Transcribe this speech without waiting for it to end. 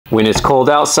When it's cold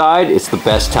outside, it's the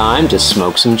best time to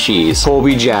smoke some cheese.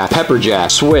 Colby Jack, Pepper Jack,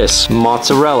 Swiss,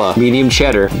 mozzarella, medium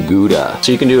cheddar, Gouda.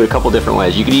 So you can do it a couple different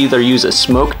ways. You can either use a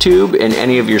smoke tube in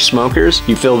any of your smokers.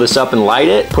 You fill this up and light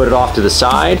it, put it off to the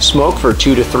side, smoke for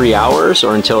 2 to 3 hours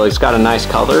or until it's got a nice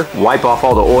color, wipe off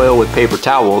all the oil with paper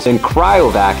towels, and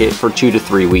cryovac it for 2 to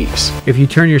 3 weeks. If you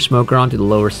turn your smoker on to the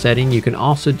lower setting, you can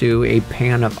also do a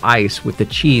pan of ice with the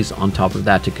cheese on top of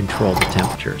that to control the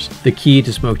temperatures. The key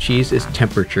to smoked cheese is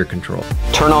temperature control.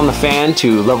 Turn on the fan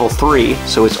to level 3,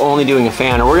 so it's only doing a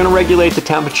fan, and we're gonna regulate the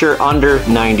temperature under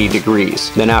 90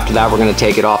 degrees. Then after that, we're gonna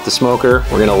take it off the smoker,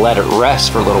 we're gonna let it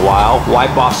rest for a little while,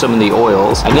 wipe off some of the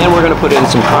oils, and then we're gonna put in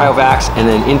some cryovacs and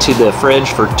then into the fridge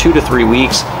for 2 to 3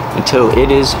 weeks until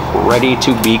it is ready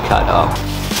to be cut up.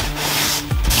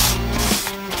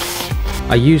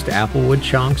 I used applewood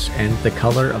chunks and the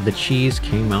color of the cheese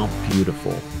came out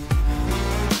beautiful.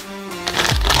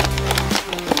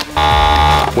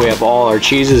 We have all our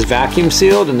cheeses vacuum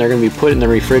sealed and they're gonna be put in the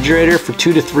refrigerator for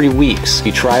 2 to 3 weeks. If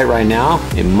you try it right now,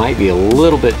 it might be a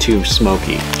little bit too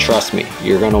smoky. Trust me,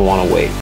 you're gonna wanna wait.